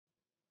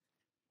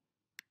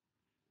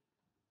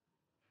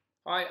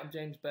Hi, I'm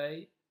James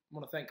Bay. I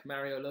want to thank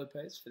Mario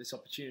Lopez for this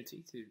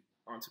opportunity to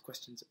answer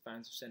questions that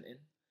fans have sent in.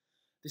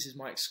 This is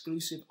my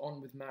exclusive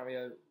On With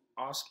Mario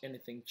Ask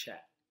Anything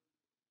Chat.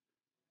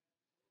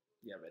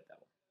 Yeah, I read that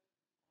one.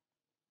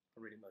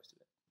 I'm reading most of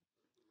it.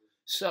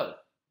 So,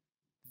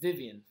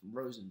 Vivian from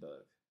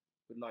Rosenberg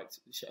would like to,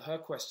 her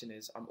question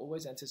is, I'm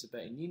always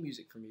anticipating new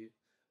music from you.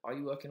 Are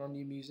you working on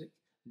new music?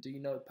 Do you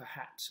know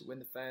perhaps when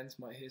the fans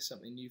might hear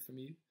something new from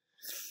you?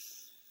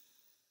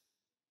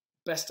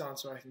 Best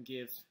answer I can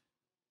give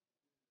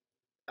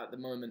at the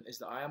moment is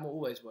that I am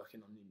always working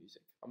on new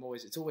music.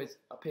 It's always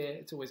up here,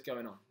 it's always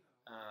going on.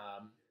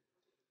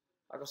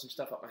 I got some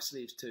stuff up my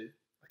sleeves too.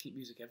 I keep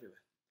music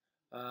everywhere.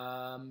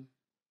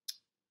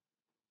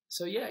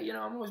 So yeah,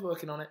 I'm always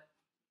working on it.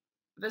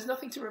 There's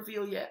nothing to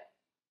reveal yet.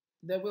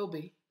 There will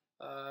be.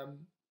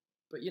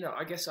 But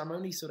I guess I'm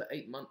only sort of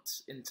 8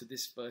 months into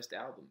this first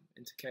album,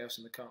 into Chaos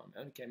and the Calm. It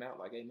only came out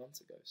like 8 months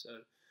ago. So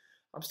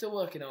I'm still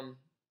working on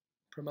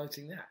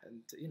promoting that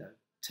and,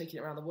 taking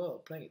it around the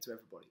world, playing it to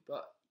everybody.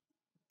 But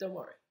don't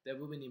worry, there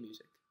will be new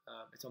music.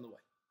 It's on the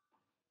way.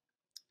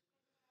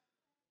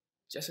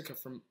 Jessica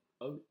from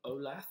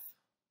Olathe,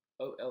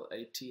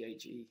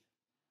 O-L-A-T-H-E.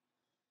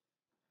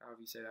 However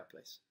you say that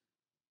place.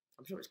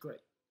 I'm sure it's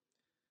great.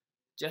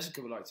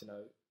 Jessica would like to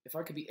know, if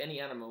I could be any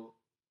animal,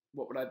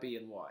 what would I be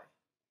and why?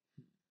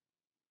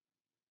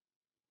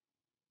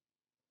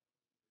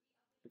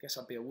 I guess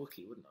I'd be a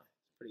Wookiee, wouldn't I?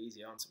 It's a pretty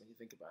easy answer when you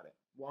think about it.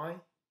 Why?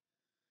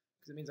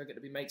 Because it means I get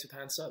to be mates with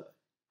Han Solo.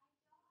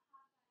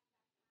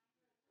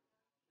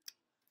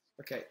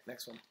 Okay,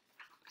 next one.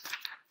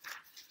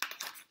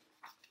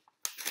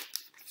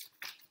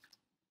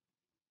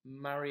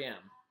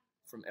 Mariam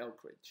from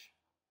Elkridge.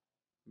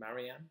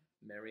 Mariam?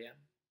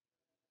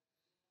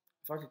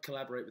 If I could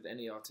collaborate with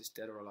any artist,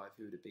 dead or alive,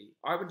 who would it be?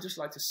 I would just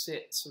like to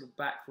sit sort of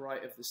back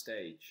right of the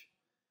stage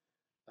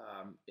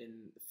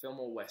in the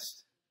Fillmore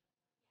West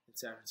in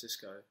San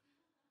Francisco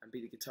and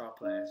be the guitar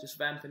player, just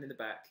vamping in the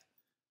back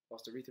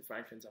whilst Aretha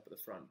Franklin's up at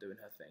the front doing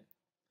her thing.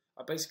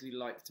 I basically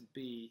like to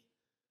be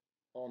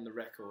on the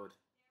record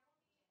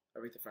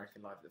Aretha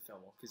Franklin live at the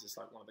Fillmore because it's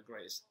like one of the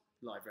greatest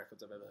live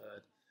records I've ever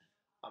heard.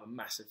 I'm a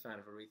massive fan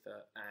of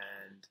Aretha,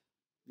 and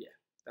yeah,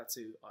 that's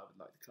who I would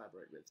like to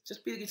collaborate with.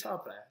 Just be the guitar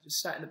player,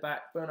 just sat in the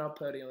back, Bernard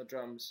Purdy on the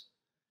drums,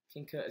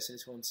 King Curtis in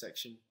his horn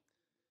section.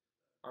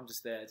 I'm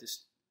just there,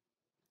 just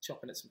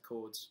chopping at some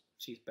chords,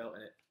 she's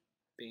belting it,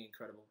 being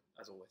incredible,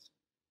 as always.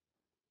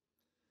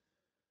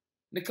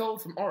 Nicole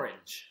from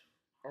Orange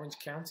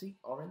County?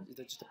 Orange? Is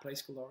there just a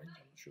place called Orange?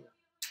 I'm not sure.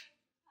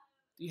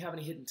 Do you have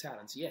any hidden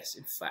talents? Yes,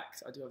 in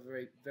fact, I do have a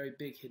very, very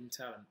big hidden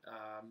talent.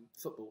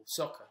 Football,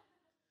 soccer.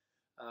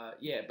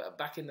 Yeah, but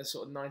back in the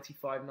sort of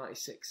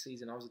 95-96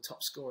 season, I was a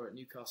top scorer at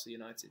Newcastle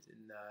United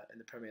in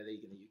the Premier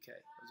League in the UK.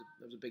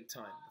 That was a big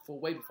time,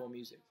 way before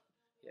music.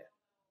 Yeah,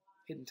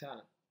 hidden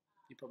talent.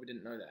 You probably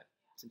didn't know that.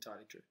 It's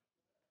entirely true.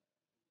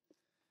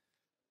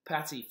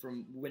 Patty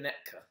from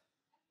Winnetka.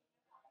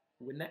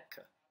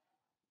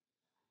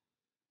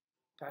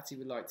 Patty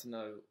would like to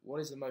know, what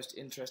is the most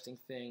interesting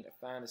thing a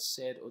fan has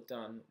said or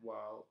done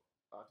while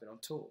I've been on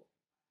tour?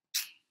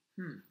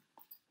 I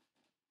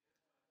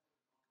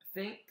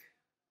think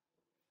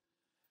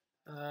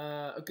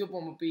a good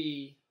one would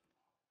be,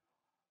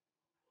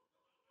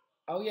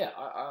 oh yeah,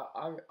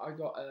 I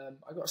got a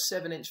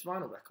 7-inch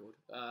vinyl record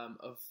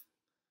of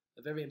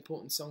a very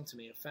important song to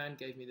me. A fan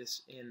gave me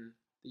this in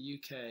the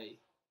UK.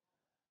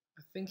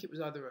 I think it was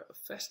either at a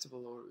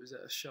festival or it was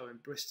at a show in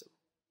Bristol.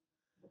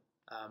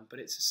 But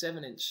it's a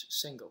 7-inch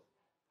single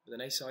with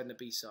an A-side and a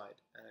B-side,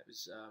 and it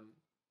was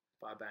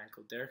by a band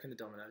called Derek and the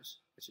Dominoes,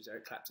 which is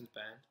Eric Clapton's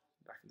band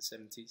back in the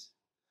 70s,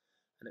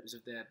 and it was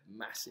of their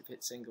massive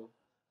hit single,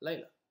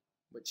 Layla,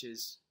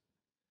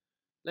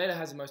 Layla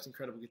has the most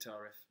incredible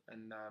guitar riff,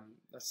 and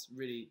that's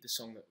really the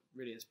song that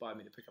really inspired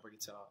me to pick up a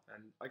guitar,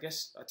 and I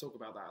guess I talk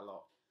about that a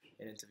lot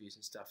in interviews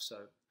and stuff, so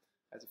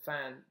as a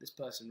fan, this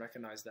person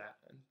recognised that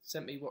and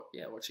sent me what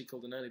she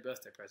called an early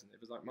birthday present. It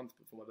was like months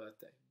before my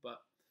birthday,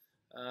 but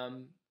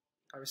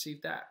I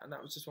received that, and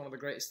that was just one of the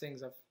greatest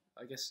things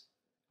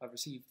I've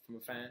received from a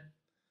fan.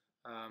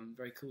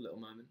 Very cool little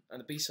moment. And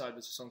the B-side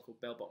was a song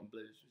called Bell Bottom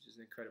Blues, which is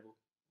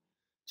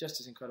just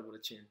as incredible a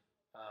tune.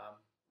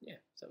 Yeah,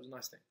 so that was a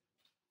nice thing.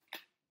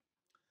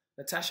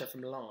 Natasha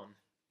from Milan.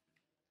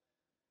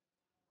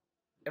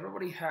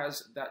 Everybody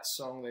has that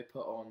song they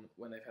put on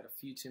when they've had a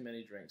few too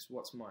many drinks.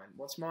 What's mine?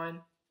 What's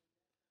mine?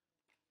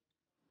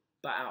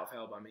 Bat Out of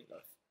Hell by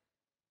Meatloaf.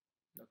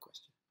 No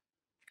question.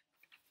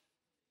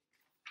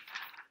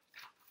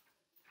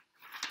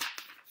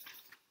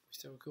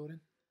 Still recording?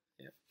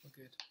 Yep, we're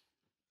good.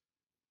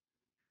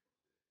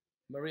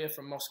 Maria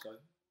from Moscow.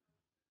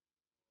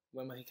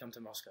 When will he come to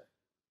Moscow?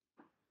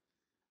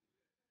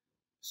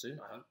 Soon,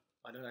 I hope.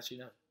 I don't actually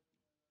know.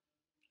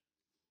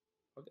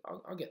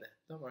 I'll get there.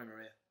 Don't worry,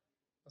 Maria.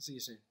 I'll see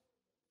you soon.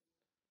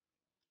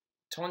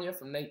 Tanya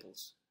from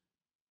Naples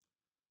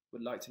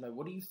would like to know,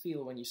 what do you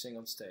feel when you sing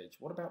on stage?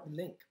 What about the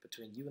link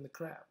between you and the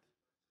crowd?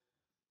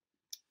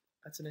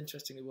 That's an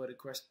interestingly worded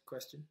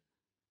question.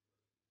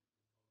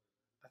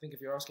 I think if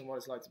you're asking what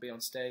it's like to be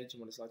on stage and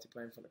what it's like to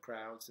play in front of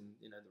crowds and,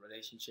 you know, the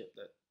relationship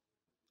that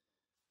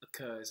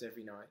occurs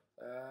every night,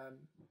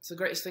 it's the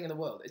greatest thing in the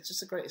world. It's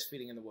just the greatest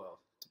feeling in the world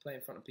to play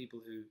in front of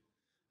people who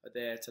are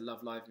there to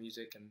love live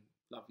music and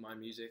love my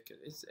music.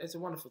 It's a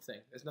wonderful thing.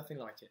 There's nothing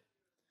like it.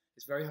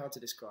 It's very hard to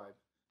describe,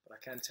 but I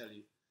can tell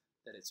you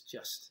that it's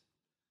just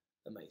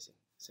amazing.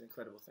 It's an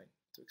incredible thing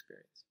to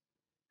experience.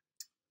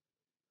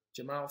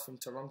 Jamal from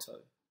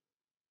Toronto.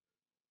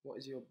 What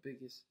is your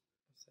biggest,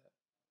 what's that?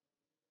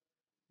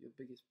 Your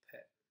biggest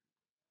pet?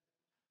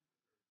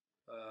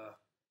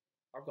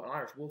 I've got an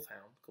Irish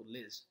wolfhound called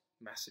Liz,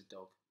 massive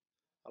dog.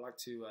 I like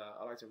to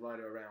ride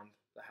her around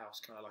the house,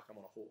 kind of like I'm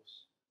on a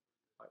horse.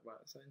 Like, wow,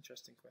 that's an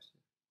interesting question.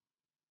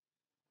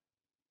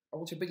 Oh,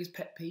 what's your biggest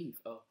pet peeve?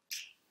 Oh.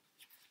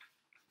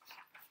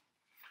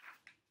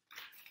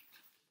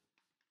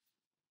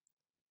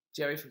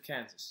 Jerry from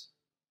Kansas.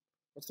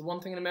 What's the one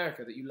thing in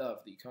America that you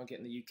love that you can't get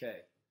in the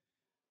UK?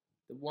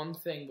 The one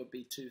thing would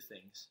be two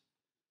things.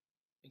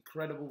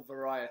 Incredible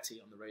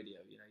variety on the radio.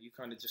 You know, you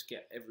kind of just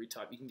get every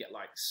type. You can get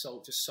like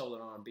soul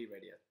and R&B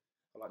radio,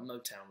 or like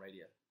Motown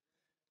radio,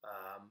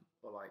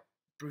 or like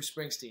Bruce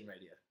Springsteen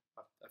radio.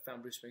 I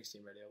found Bruce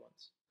Springsteen radio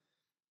once,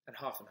 and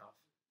half.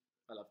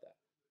 I love that.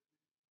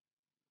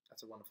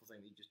 That's a wonderful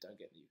thing that you just don't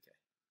get in the UK.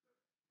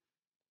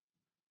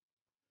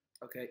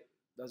 Okay,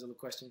 those are the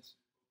questions.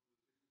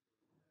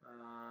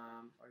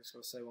 I just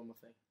got to say one more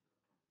thing.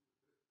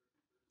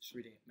 Just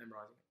reading it,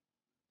 memorizing it.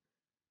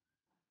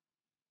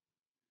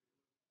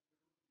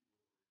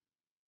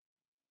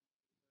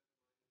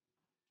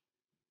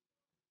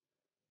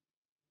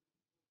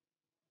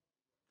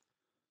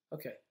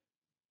 Okay.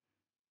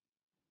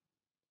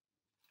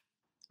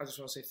 I just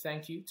want to say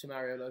thank you to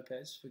Mario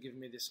Lopez for giving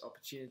me this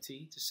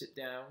opportunity to sit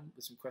down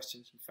with some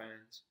questions from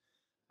fans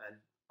and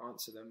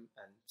answer them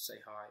and say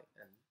hi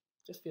and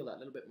just feel that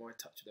little bit more in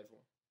touch with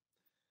everyone.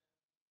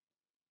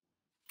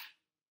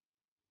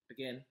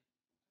 Again,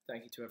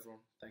 thank you to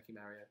everyone. Thank you,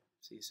 Mario.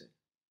 See you soon.